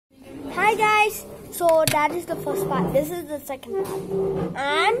So that is the first part. This is the second part.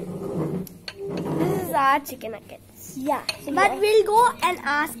 And this is our chicken nuggets. Yeah. But we'll go and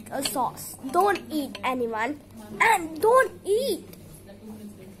ask a sauce. Don't eat, anyone. And don't eat.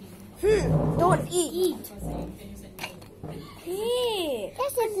 Don't eat. Hey.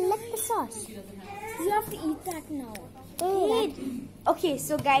 Yes, let the sauce. You have to eat that now. Eat. Okay,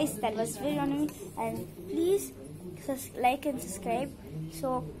 so guys, that was very annoying. And please like and subscribe.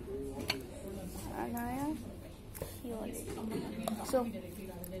 So, Anaya, you already. So,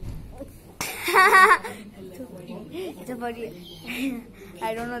 it's about you.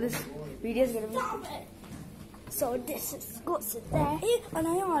 I don't know, this video is gonna be. So this is goes there. Hey,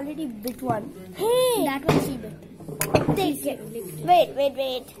 Anaya already bit one. Hey, That one she bit. take it.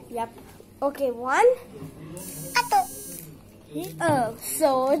 Wait. Yep. Okay, one. Oh,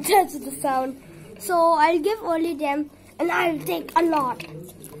 so that's the sound. So I'll give only them, and I'll take a lot.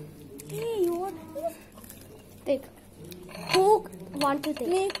 Hey, you want? Take. Who want to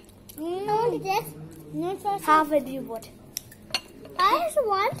take? No, this. No, first. Half will you put? I just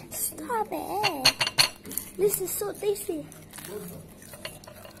want. Stop it. This is so tasty.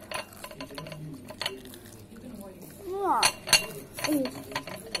 Wow.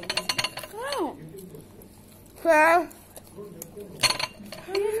 Oh.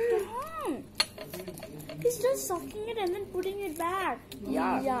 He's just sucking it and then putting it back.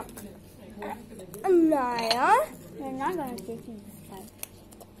 Yuck. Anaya. We're not gonna take it this time.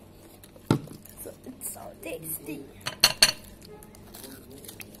 So it's so tasty.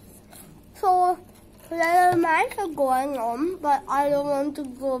 So the match are going on, but I don't want to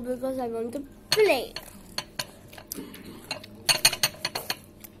go because I want to play.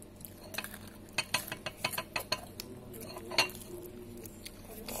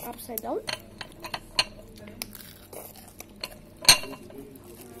 Upside down.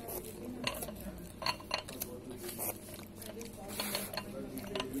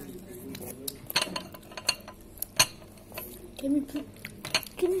 Can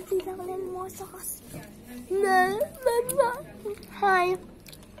you please have a little more sauce? No. Hi.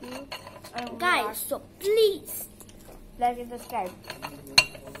 Guys, so please like and subscribe.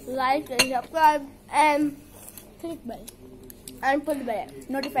 Like and subscribe and Click bell. and put the bell.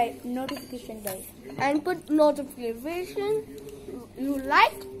 Notification bell. And put notification you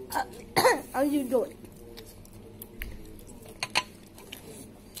like or you don't.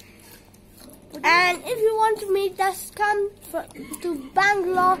 And if you want to meet us, come to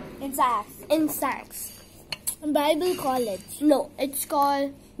Bangalore In Sax. in Saks. Bible College. No, it's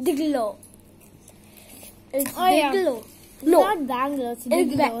called Diglo. It's Oh, yeah. Diglo. It's No, not Bangalore. It's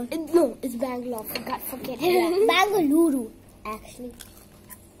it's Bangalore. no, it's Bangalore. Forget Yeah, it. Bangalore, actually.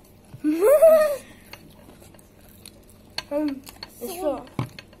 It's true.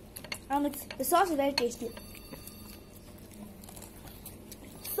 The sauce is very tasty.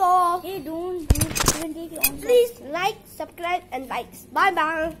 So Hey, don't even take it on. please like, subscribe, and likes. Bye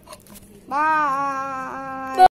bye. Bye.